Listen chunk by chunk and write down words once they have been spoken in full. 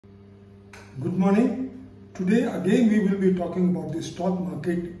Good morning. Today again we will be talking about the stock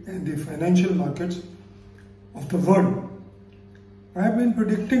market and the financial markets of the world. I have been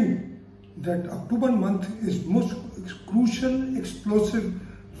predicting that October month is most crucial, explosive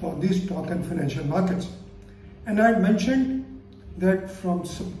for the stock and financial markets. And I had mentioned that from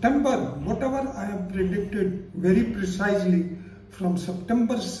September, whatever I have predicted very precisely from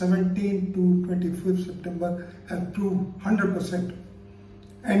September 17 to 25th September have proved 100%.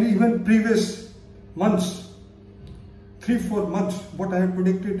 And even previous months, 3-4 months, what I have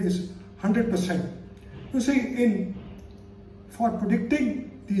predicted is 100%. You see, for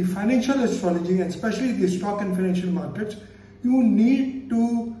predicting the financial astrology and especially the stock and financial markets, you need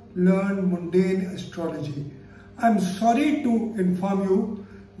to learn mundane astrology. I'm sorry to inform you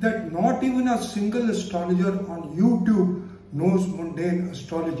that not even a single astrologer on YouTube knows mundane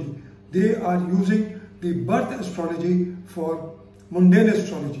astrology. They are using the birth astrology for mundane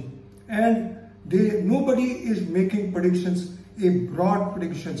astrology, and nobody is making predictions, broad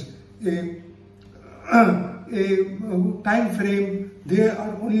predictions, a time frame. They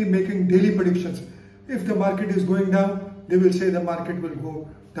are only making daily predictions. If the market is going down, they will say the market will go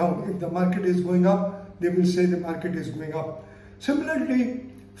down. If the market is going up, they will say the market is going up.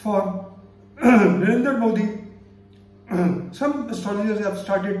 Similarly, for Narendra Modi, some astrologers have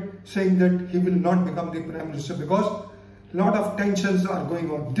started saying that he will not become the Prime Minister because a lot of tensions are going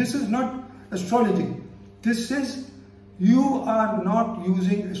on. This is not astrology. This is, you are not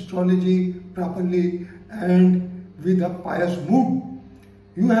using astrology properly and with a pious mood.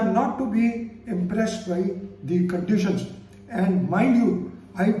 You have not to be impressed by the conditions. And mind you,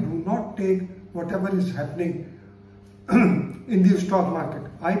 I do not take whatever is happening in the stock market.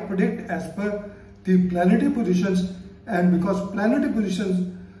 I predict as per the planetary positions, and because planetary positions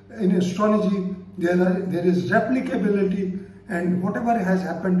in astrology, there is replicability, and whatever has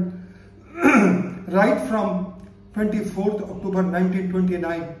happened right from 24th October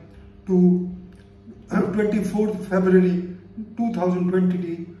 1929 to 24th February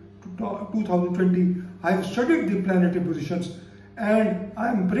 2020, I have studied the planetary positions, and I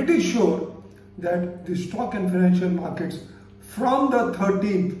am pretty sure that the stock and financial markets from the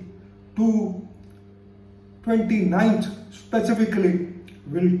 13th to 29th specifically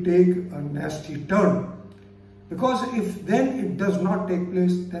will take a nasty turn, because if then it does not take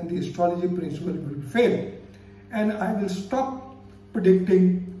place, then the astrology principle will fail, and I will stop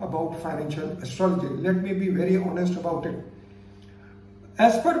predicting about financial astrology. Let me be very honest about it.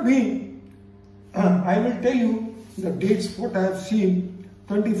 As per me, I will tell you the dates what I have seen.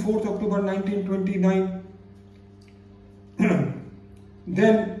 24th October 1929,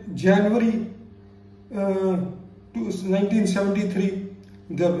 then January 1973,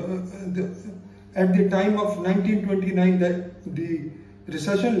 at the time of 1929, the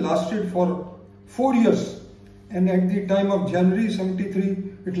recession lasted for 4 years, and at the time of January 73,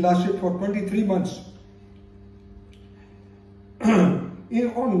 it lasted for 23 months. On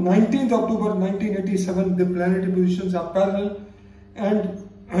 19th October 1987, the planetary positions are parallel, and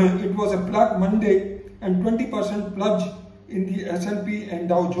it was a Black Monday and 20% plunge in the S&P and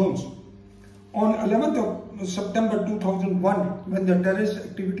Dow Jones. On 11th of September 2001, when the terrorist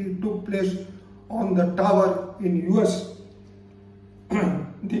activity took place on the tower in US,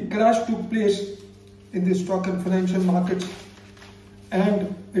 the crash took place in the stock and financial markets,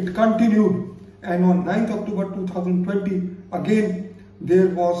 and it continued. And on 9th October 2020, again there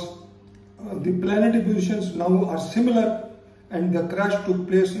was the planetary positions now are similar, and the crash took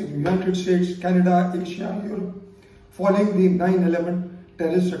place in United States, Canada, Asia, Europe, following the 9/11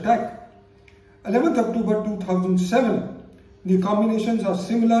 terrorist attack. 11th October 2007, the combinations are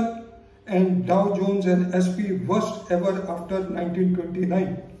similar, and Dow Jones and SP worst ever after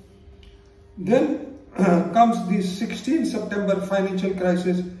 1929. Then comes the 16th September financial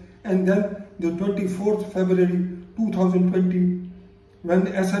crisis, and then the 24th February 2020, when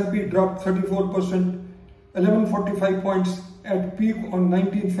S&P dropped 34%, 1145 points at peak on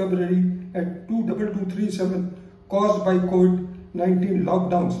 19th February at 22237, caused by COVID-19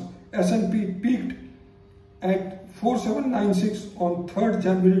 lockdowns. S&P peaked at 4796 on 3rd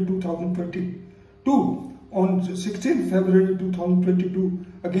January 2022. On 16th February 2022,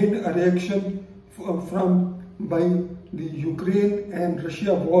 again a reaction by the Ukraine and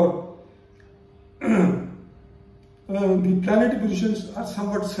Russia war. The planetary positions are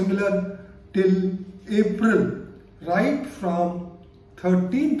somewhat similar till April. Right from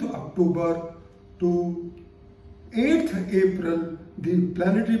 13th October to 8th April, the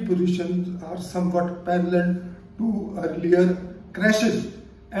planetary positions are somewhat parallel to earlier crashes,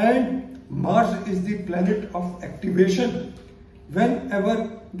 and Mars is the planet of activation. Whenever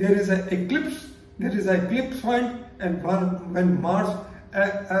there is an eclipse, there is an eclipse point, and when Mars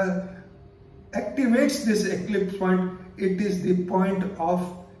activates this eclipse point, it is the point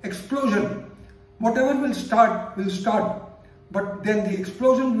of explosion. Whatever will start, but then the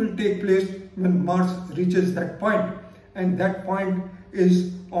explosion will take place when Mars reaches that point, and that point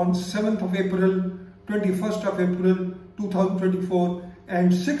is on 7th of April, 21st of April 2024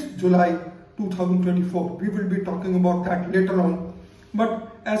 and 6th July 2024. We will be talking about that later on. But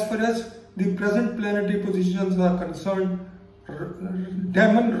as far as the present planetary positions are concerned,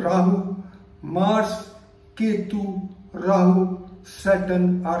 Demon Rahu, Mars, Ketu, Rahu,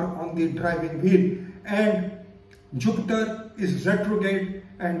 Saturn are on the driving wheel, and Jupiter is retrograde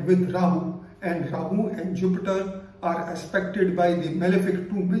and with Rahu, and Rahu and Jupiter are aspected by the malefic,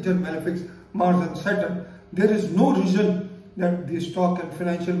 two major malefics, Mars and Saturn. There is no reason that the stock and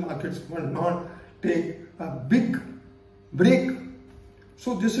financial markets will not take a big break.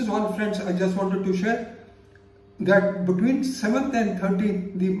 So this is all, friends, I just wanted to share that between 7th and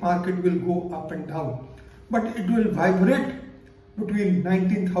 13th the market will go up and down, but it will vibrate between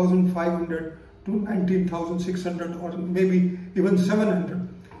 19,500 to 19,600 or maybe even 700.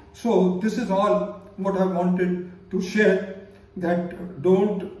 So this is all what I wanted to share, that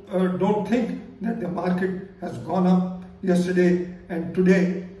don't think that the market has gone up yesterday and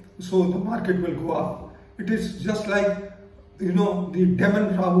today, so the market will go up. It is just like, you know, the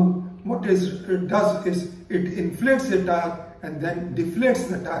Demon Rahu, what it does is it inflates the tire and then deflates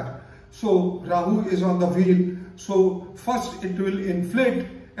the tire. So Rahu is on the wheel, so first it will inflate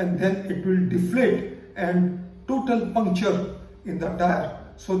and then it will deflate and total puncture in the tire.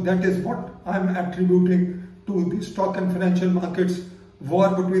 So that is what I am attributing to the stock and financial markets, war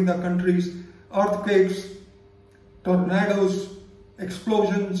between the countries, earthquakes, tornadoes,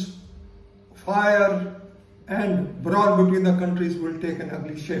 explosions, fire, and brawl between the countries will take an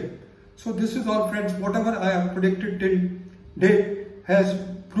ugly shape. So this is all, friends. Whatever I have predicted till date has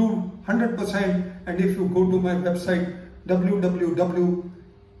proved 100%, and if you go to my website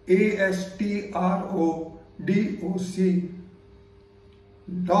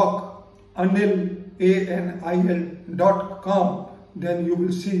then you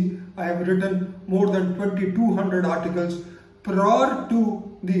will see I have written more than 2200 articles prior to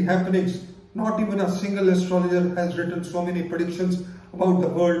the happenings. Not even a single astrologer has written so many predictions about the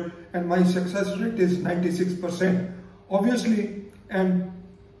world, and my success rate is 96%. Obviously, and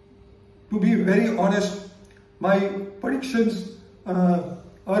to be very honest, my predictions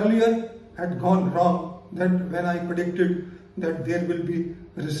earlier had gone wrong. Then when I predicted that there will be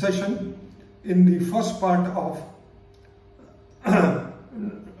recession in the first part of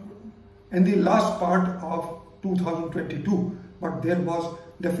in the last part of 2022, but there was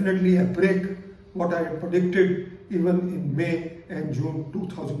definitely a break what I had predicted even in May and June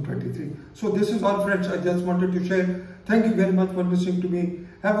 2023. So this is all, friends, I just wanted to share. Thank you very much for listening to me.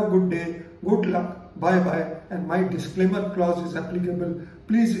 Have a good day, good luck, bye bye, and my disclaimer clause is applicable.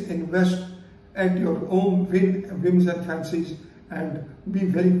 Please invest at your own whims and fancies, and be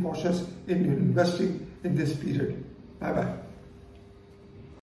very cautious in investing in this period. Bye bye.